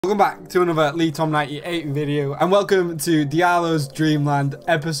Welcome back to another LeeTom98 video, and welcome to Diallo'S Dreamland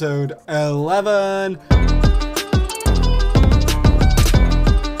episode 11.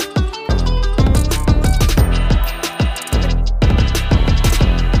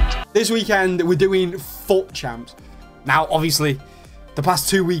 This weekend we're doing FUT champs. Now obviously the past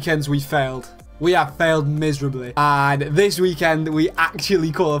 2 weekends we failed. We have failed miserably, and this weekend we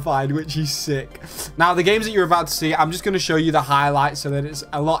actually qualified, which is sick. Now, the games that you're about to see, I'm just going to show you the highlights so that it's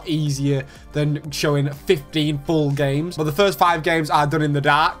a lot easier than showing 15 full games. But the first 5 games are done in the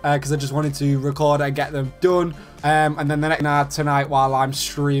dark because I just wanted to record and get them done. And then the next night tonight while I'm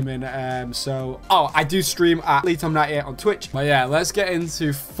streaming. I do stream at LeeTom98 on Twitch. But yeah, let's get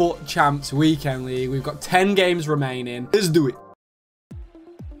into FUT Champs Weekend League. We've got 10 games remaining. Let's do it.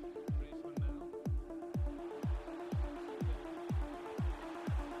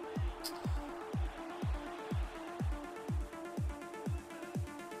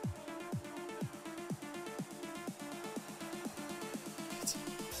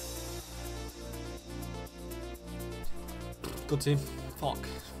 Good team. Fuck.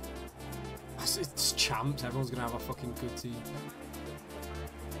 It's champs. Everyone's gonna have a fucking good team.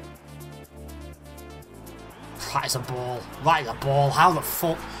 That is a ball. That is a ball. How the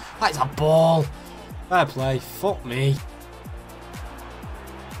fuck? That is a ball. Fair play. Fuck me.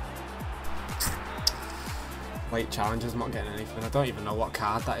 Late challenges. I'm not getting anything. I don't even know what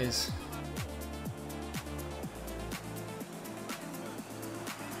card that is.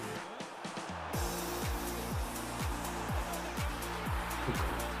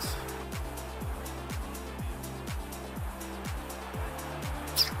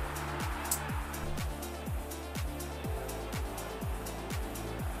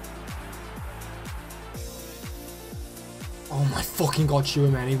 Oh my fucking god,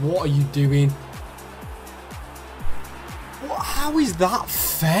 Shuameni, what are you doing? What? How is that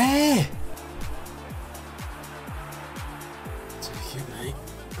fair? Take it, mate.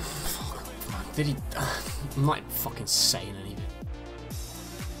 Fuck, man. Did he? I'm not even fucking saying anything.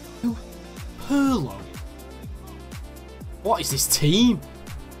 Who? Perlo? What is this team?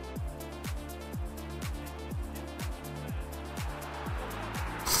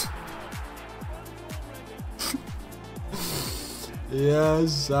 Yeah,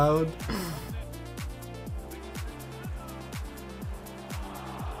 sound.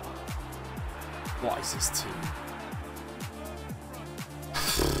 What is this team?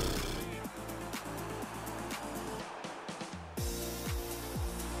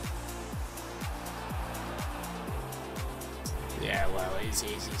 Yeah, well,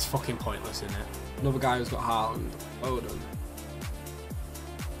 it's fucking pointless, isn't it? Another guy who's got Haaland. Odin.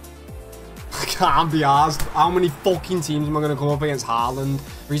 Can't be arsed. How many fucking teams am I going to come up against Haaland?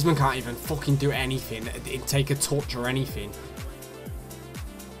 Griezmann can't even fucking do anything. Take a touch or anything.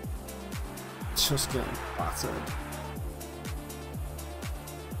 Just getting battered.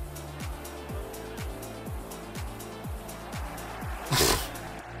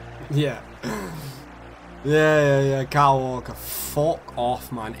 Yeah. Yeah. Kyle Walker. Fuck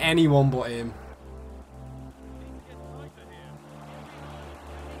off, man. Anyone but him.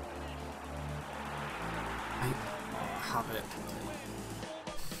 Have it.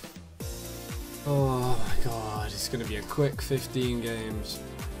 Oh my god, it's gonna be a quick 15 games.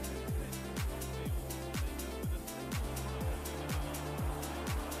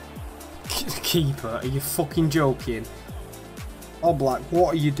 Keeper, are you fucking joking? Oblak,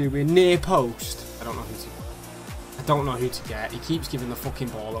 what are you doing? Near post? I don't know who to get. He keeps giving the fucking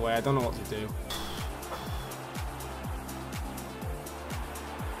ball away. I don't know what to do.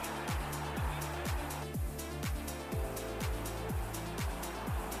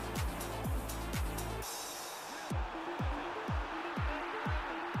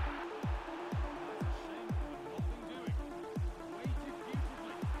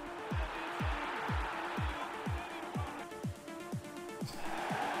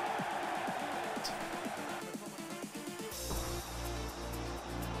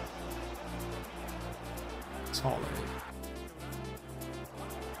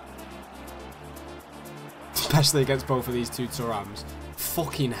 Especially against both of these two Turams.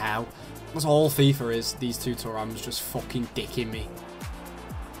 Fucking hell. That's all FIFA is, these two Turams just fucking dicking me.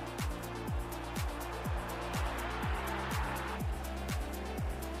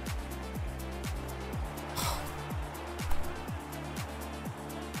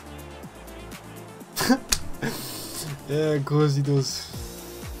 Yeah, of course he does.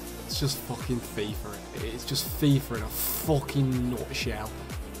 It's just fucking FIFA. It's just FIFA in a fucking nutshell.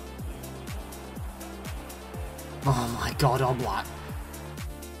 Oh my god, I'm black.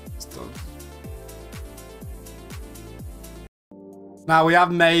 It's done. Now, we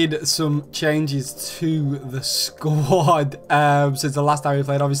have made some changes to the squad since the last time we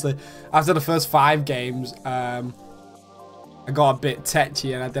played. Obviously, after the first 5 games, I got a bit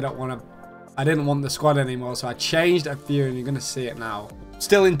tetchy and I didn't want the squad anymore, so I changed a few, and you're going to see it now.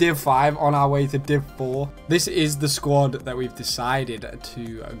 Still in Div 5, on our way to Div 4. This is the squad that we've decided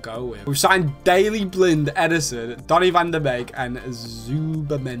to go with. We've signed Daley Blind, Edison, Donny van der Beek, and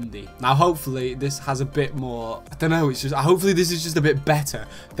Zubamendi. Now, hopefully, this has a bit more... I don't know, it's just... Hopefully, this is just a bit better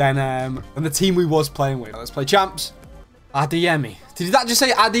than the team we was playing with. Let's play champs. Adeyemi. Did that just say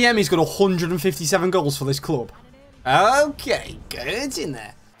Adeyemi's got 157 goals for this club? Okay, good in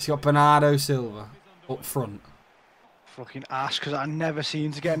there. He's got Bernardo Silva up front. Fucking ass, because I never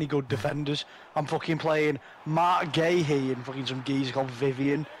seem to get any good defenders. I'm fucking playing Mark Gahey and fucking some geezer called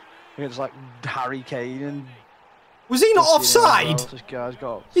Vivian against like Harry Kane and... Was he not offside? This guy's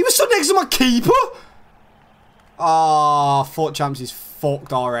got... He was stood next to my keeper. Oh, Fort Champs is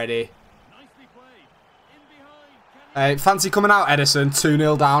fucked already. Hey, fancy coming out, Edison.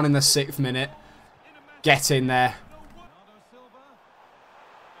 2-0 down in the 6th minute. Get in there.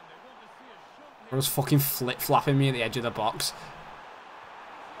 Or was fucking flip-flapping me at the edge of the box.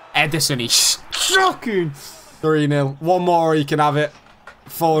 Edison, he's shocking. 3-0. One more, he can have it.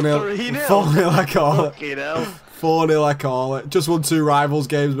 4-0. 4-0, I call it. 4-0, I call it. Just won 2 rivals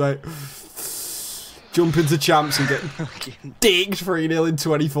games, mate. Jump into champs and get digged 3-0 in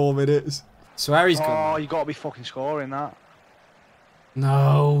 24 minutes. So where he's gone. Oh, you got to be fucking scoring that.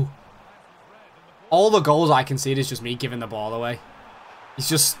 No. All the goals I concede is just me giving the ball away. He's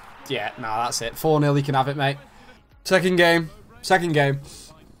just... Yeah, no, that's it. 4-0, he can have it, mate. Second game. Second game.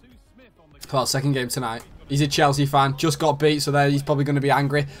 Well, second game tonight. He's a Chelsea fan. Just got beat, so there he's probably going to be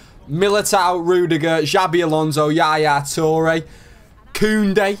angry. Militao, Rudiger, Xabi Alonso, Yaya Toure,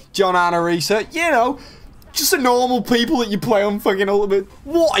 Koundé, John Arisa. You know, just the normal people that you play on fucking Ultimate.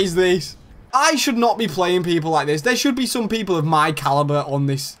 What is this? I should not be playing people like this. There should be some people of my caliber on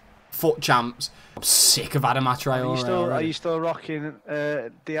this Foot Champs. I'm sick of Adama Traore. Are you still rocking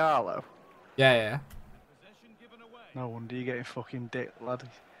Diallo? Yeah, yeah. No wonder you're getting fucking dick, lad.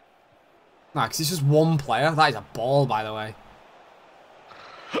 Nah, because it's just one player. That is a ball, by the way.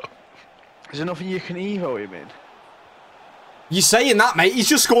 Is there nothing you can evo him in? You saying that, mate? He's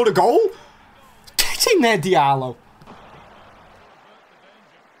just scored a goal? Get in there, Diallo.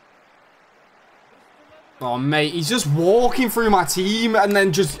 Oh, mate, he's just walking through my team and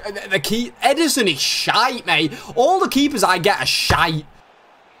then just... The key... Edison is shite, mate. All the keepers I get are shite.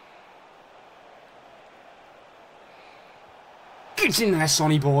 Get in there,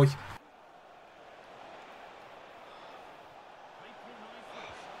 Sonny boy.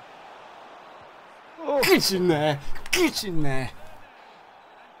 Oh. Get in there. Get in there.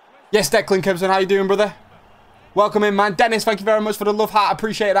 Yes, Declan Kempson, how you doing, brother? Welcome in, man. Dennis, thank you very much for the love heart.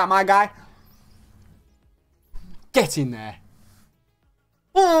 Appreciate that, my guy. Get in there.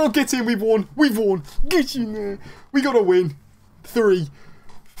 Oh, get in. We've won. We've won. Get in there. We got to win. 3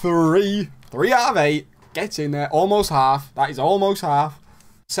 out of 8. Get in there. Almost half. That is almost half.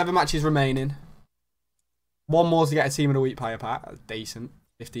 7 matches remaining. 1 more to get a team of the week player pack. That's decent.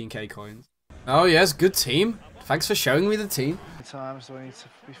 15k coins. Oh, yes. Good team. Thanks for showing me the team. How many times do I need to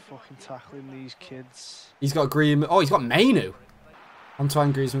be fucking tackling these kids? He's got Green. Oh, he's got Mainu.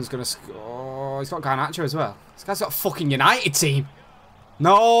 Antoine Griezmann's going to score. He's got Garnacho as well. This guy's got a fucking United team.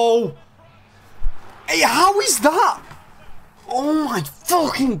 No. Hey, how is that? Oh my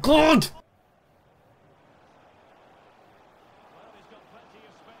fucking god.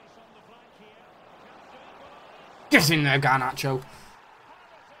 Get in there, Garnacho.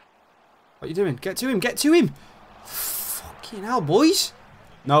 What are you doing? Get to him. Get to him. Fucking hell, boys.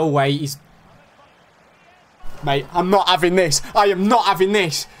 No way. He's... Mate, I'm not having this. I am not having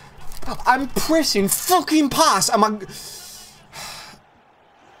this. I'm pressing fucking pass.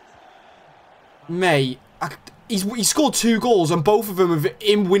 Mate, he scored 2 goals and both of them of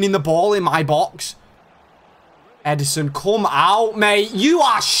him winning the ball in my box. Edison, come out, mate. You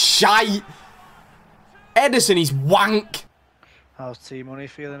are shite. Edison is wank. How's T-Money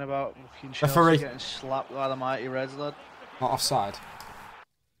feeling about fucking Chelsea getting slapped by the mighty Reds, lad? Not offside.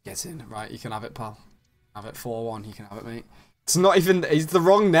 Get in. Right, you can have it, pal. Have it 4-1. You can have it, mate. It's not even... It's the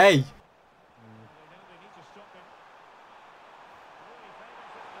wrong nay.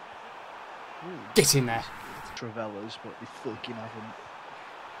 Get in there. Travellas, but they fucking haven't.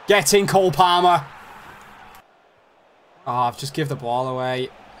 Get in, Cole Palmer. Oh, I've just give the ball away.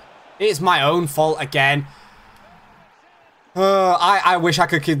 It's my own fault again. I wish I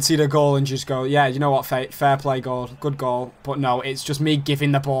could concede a goal and just go, yeah, you know what, fair play goal. Good goal. But no, it's just me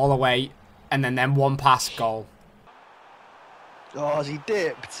giving the ball away and then one pass goal. Oh, has he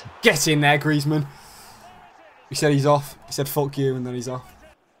dipped? Get in there, Griezmann. He said he's off. He said fuck you, and then he's off.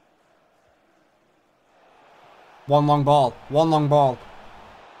 One long ball. One long ball.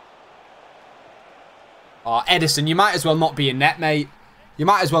 Oh, Edison, you might as well not be in net, mate. You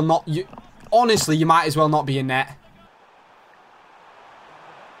might as well not... honestly, you might as well not be in net.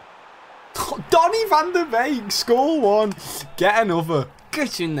 Donny van der Beek, score one. Get another.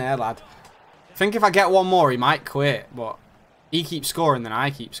 Get in there, lad. I think if I get one more, he might quit. But he keeps scoring, then I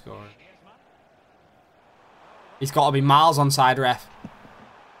keep scoring. He's got to be miles onside, ref.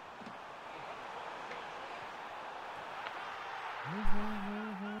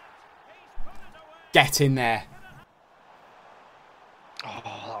 Get in there. Oh,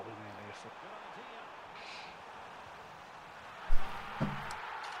 that was nearly a foot.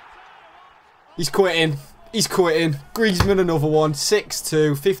 He's quitting. He's quitting. Griezmann another one.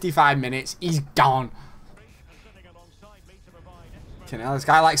 6-2. 55 minutes. He's gone. You know, this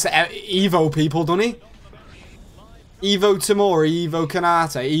guy likes to Evo people, doesn't he? Evo Tamori, Evo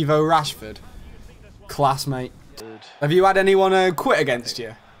Kanate, Evo Rashford. Class, mate. Have you had anyone quit against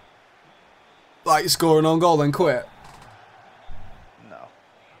you? Like scoring on goal and quit? No.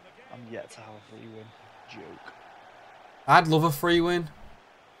 I'm yet to have a free win. Joke. I'd love a free win.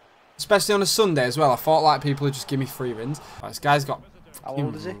 Especially on a Sunday as well. I thought like people would just give me free wins. This guy's got How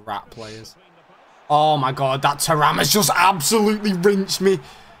old is he? rat players. Oh my god, that Thuram has just absolutely rinsed me.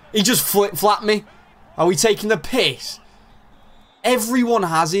 He just flip-flapped me. Are we taking the piss? Everyone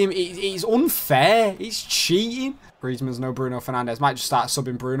has him. It's unfair. It's cheating. Griezmann's no Bruno Fernandes. Might just start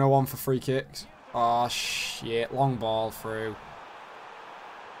subbing Bruno on for free kicks. Oh, shit. Long ball through.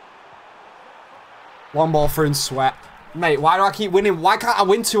 Long ball through and sweat. Mate, why do I keep winning? Why can't I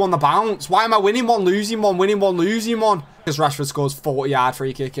win two on the bounce? Why am I winning one, losing one, winning one, losing one? Because Rashford scores 40-yard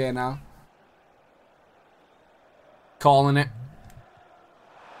free kick here now. Calling it.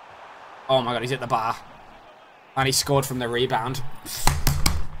 Oh my god, he's hit the bar. And he scored from the rebound.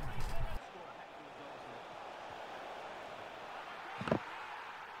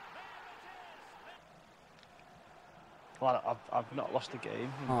 Well, I've not lost a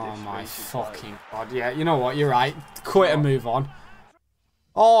game. Oh my fucking god. Yeah, you know what? You're right. Quit and move on.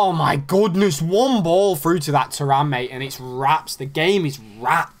 Oh my goodness. One ball through to that Thuram, mate. And it's wraps. The game is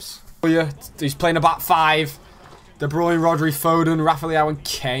wraps. He's playing a back five. De Bruyne, Rodri, Foden, Rafael and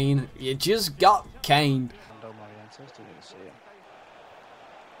Kane. You just got caned.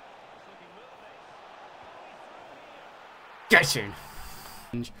 Get in.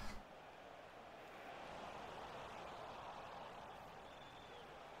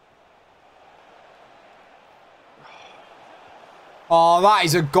 Oh, that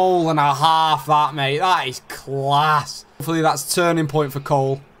is a goal and a half, that, mate. That is class. Hopefully that's turning point for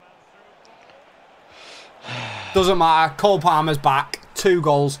Cole. Doesn't matter. Cole Palmer's back. 2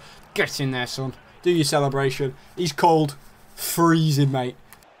 goals. Get in there, son. Do your celebration. He's cold. Freezing, mate.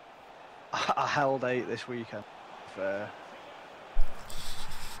 I held 8 this weekend. Fair.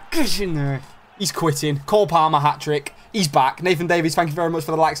 Get in there. He's quitting. Cole Palmer hat-trick. He's back. Nathan Davies, thank you very much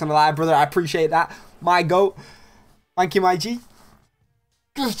for the likes on the live, brother. I appreciate that. My goat. Thank you, my G.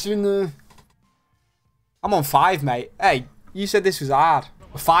 Get in there. I'm on 5, mate. Hey, you said this was hard.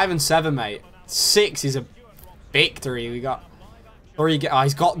 5 and 7, mate. 6 is a victory. We got 3. Oh,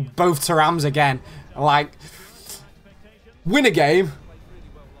 he's got both Thurams again. Like, win a game,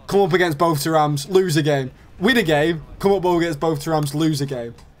 come up against both Thurams, lose a game. Win a game, come up against both Thurams, lose a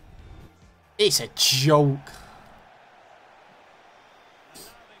game. It's a joke.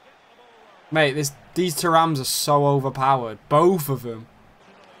 Mate, these Thurams are so overpowered. Both of them.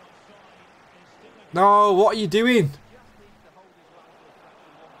 No, what are you doing?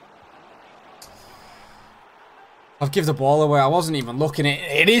 I've given the ball away. I wasn't even looking.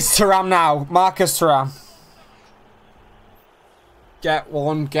 It is Thuram now. Marcus Thuram. Get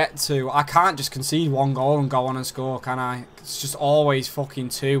 1, get 2. I can't just concede 1 goal and go on and score, can I? It's just always fucking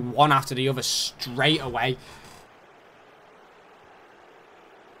 2. One after the other straight away.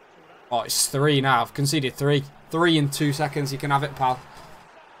 Oh, it's 3 now. I've conceded 3. 3 in 2 seconds. You can have it, pal.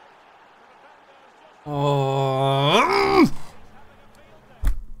 Oh.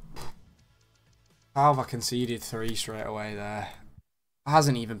 How have I conceded 3 straight away there? I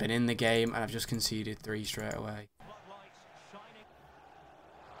hasn't even been in the game and I've just conceded 3 straight away.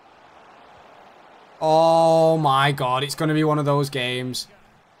 Oh my god, it's going to be one of those games.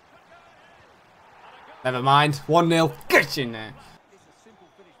 Never mind. 1-0. Get in there.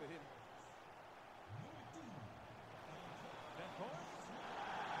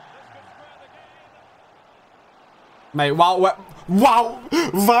 Mate, while Wow,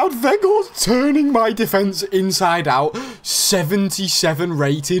 Wout Weghorst turning my defense inside out. 77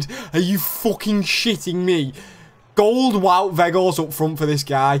 rated. Are you fucking shitting me? Gold Wout Weghorst up front for this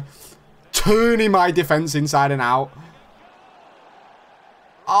guy. Turning my defense inside and out.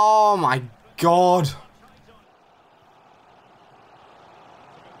 Oh my god.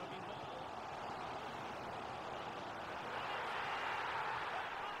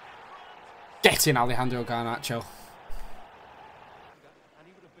 Get in, Alejandro Garnacho.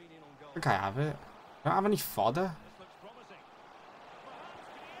 I think I have it. I don't have any fodder.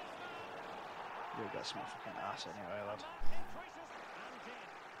 You'll get some fucking ass anyway, lad.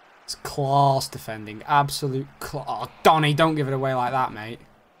 It's class defending. Absolute class. Oh, Donny, don't give it away like that, mate.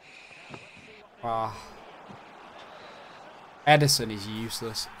 Oh. Edison is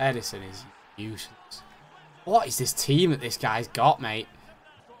useless. Edison is useless. What is this team that this guy's got, mate?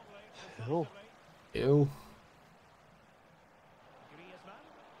 Ew. Ew.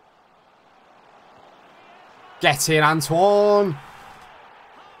 Get in, Antoine.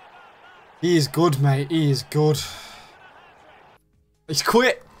 He is good, mate. He is good. He's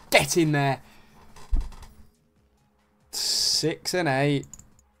quit. Get in there. 6 and 8.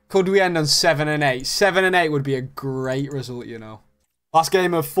 Could we end on 7 and 8? 7 and 8 would be a great result, you know. Last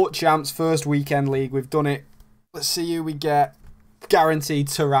game of Foot Champs, first weekend league. We've done it. Let's see who we get. Guaranteed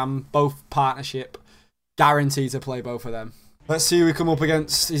to ram both partnership. Guaranteed to play both of them. Let's see who we come up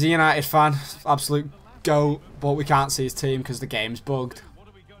against. He's a United fan. Absolute goat. But we can't see his team because the game's bugged.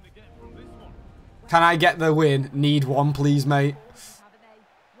 Can I get the win? Need one, please, mate.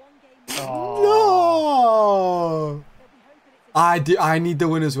 Oh. No! I need the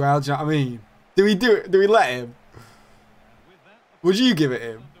win as well, do you know what I mean? Do we do it? Do we let him? Would you give it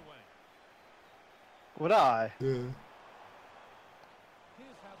him? Would I? Yeah.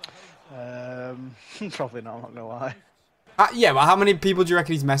 Probably not, I'm not gonna lie. Yeah, but how many people do you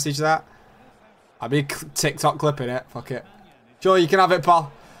reckon he's messaged that? I'll be TikTok clipping it. Fuck it. Sure, you can have it,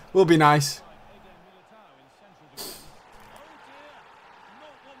 pal. We'll be nice.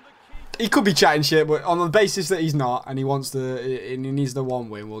 He could be chatting shit, but on the basis that he's not, and he wants the, and he needs the one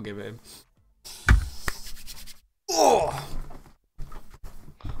win, we'll give it him. Oh.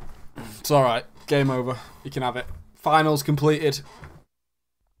 It's alright. Game over. You can have it. Finals completed.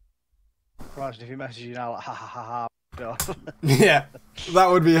 Imagine if he messages you now like, ha ha ha ha. Yeah, that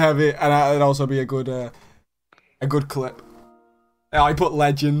would be heavy, and that would also be a good clip. Yeah, I put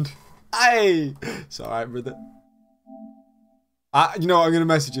legend. Hey! It's alright, brother. You know what I'm going to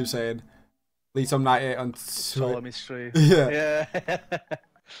message him saying? Leetom 98 on Follow me stream. Yeah. Yeah.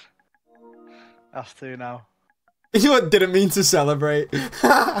 Have to now. You know what? Didn't mean to celebrate.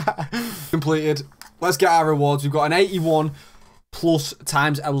 Completed. Let's get our rewards. We've got an 81 plus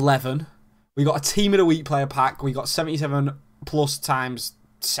times 11. We got a team of the week player pack. We got 77 plus times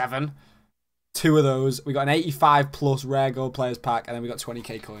 7. 2 of those. We got an 85 plus rare gold players pack, and then we got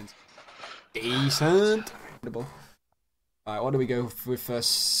 20k coins. Decent. Alright, what do we go with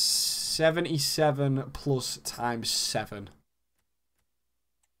first? 77 plus times 7.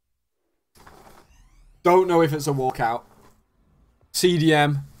 Don't know if it's a walkout.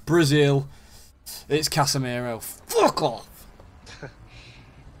 CDM, Brazil. It's Casemiro. Fuck off.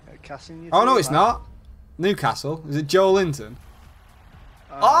 Oh no, it's not. Newcastle. Is it Joe Linton?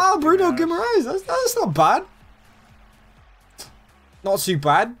 Oh, Bruno Guimaraes. That's not bad. Not too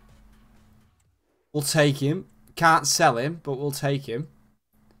bad. We'll take him. Can't sell him, but we'll take him.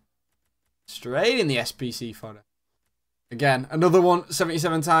 Straight in the SPC fodder. Again, another one.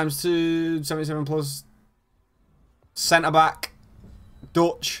 77 times 2. 77 plus. Centre back.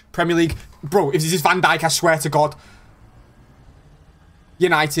 Dutch. Premier League. Bro, if this is Van Dijk, I swear to God.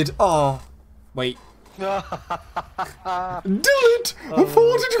 United. Oh. Wait. Do it! I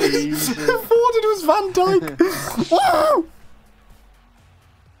thought it was Van Dijk. Wow!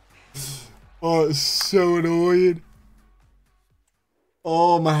 Oh, it's so annoying.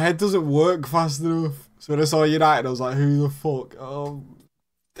 Oh, my head doesn't work fast enough. So when I saw United, I was like, who the fuck? Oh,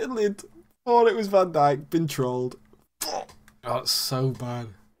 diddled. Thought it was Van Dijk. Been trolled. Oh, it's so bad.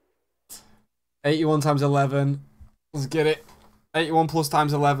 81 times 11. Let's get it. 81 plus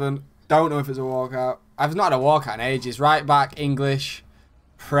times 11. Don't know if it's a walkout. I've not had a walkout in ages. Right back, English.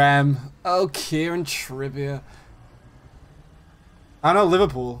 Prem. Oh, Kieran Trippier. I know,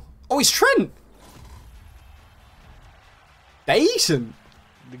 Liverpool. Oh, it's Trent. Decent.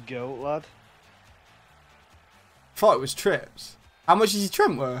 The goat, lad. Thought it was Trips. How much is his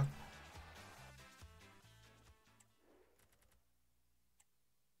Trent worth?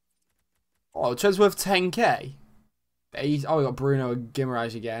 Oh, Trent's worth 10k. Oh, we got Bruno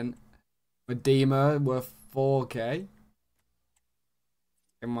Guimaraes again. Medema worth 4k.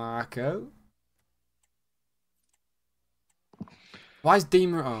 Marco. Why is Di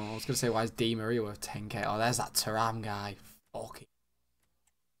Maria... Oh, I was going to say, why is Di Maria worth 10k? Oh, there's that Thuram guy. Fuck it.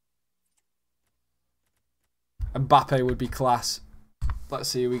 Mbappe would be class. Let's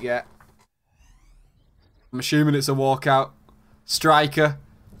see who we get. I'm assuming it's a walkout. Striker.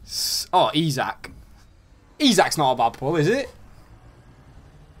 Oh, Isak. Isak's not a bad pull, is it?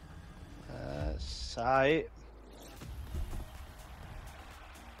 Sight.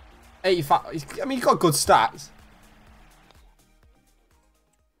 85. I mean, he's got good stats.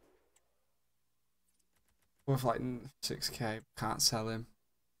 Worth like 6k. Can't sell him.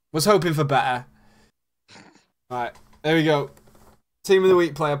 Was hoping for better. Right, there we go. Team of the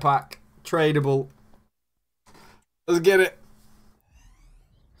week player pack. Tradable. Let's get it.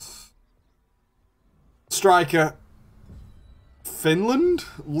 Striker. Finland?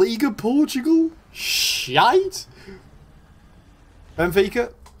 Liga Portugal? Shite?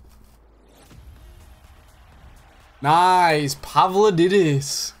 Benfica? Nice.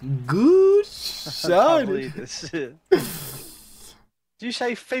 Pavlidis. Good son. Did you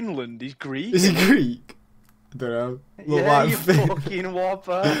say Finland? He's Greek? Is he Greek? I don't know. Look Yeah, like you fucking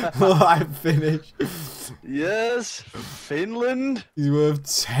whopper. Look like Finnish. Yes, Finland. He's worth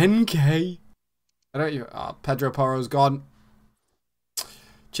 10k. I don't even... Oh, Pedro Porro's gone.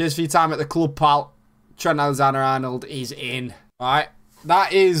 Cheers for your time at the club, pal. Trent Alexander-Arnold is in. Alright.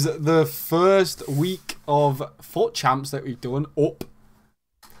 That is the first week of FUT Champs that we've done up.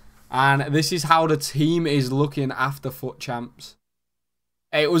 And this is how the team is looking after FUT Champs.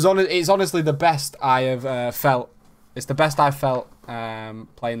 It's honestly the best I have felt. It's the best I've felt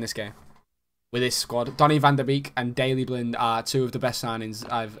playing this game with this squad. Donny van der Beek and Daley Blind are two of the best signings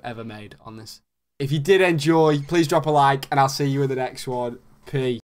I've ever made on this. If you did enjoy, please drop a like and I'll see you in the next one. Peace.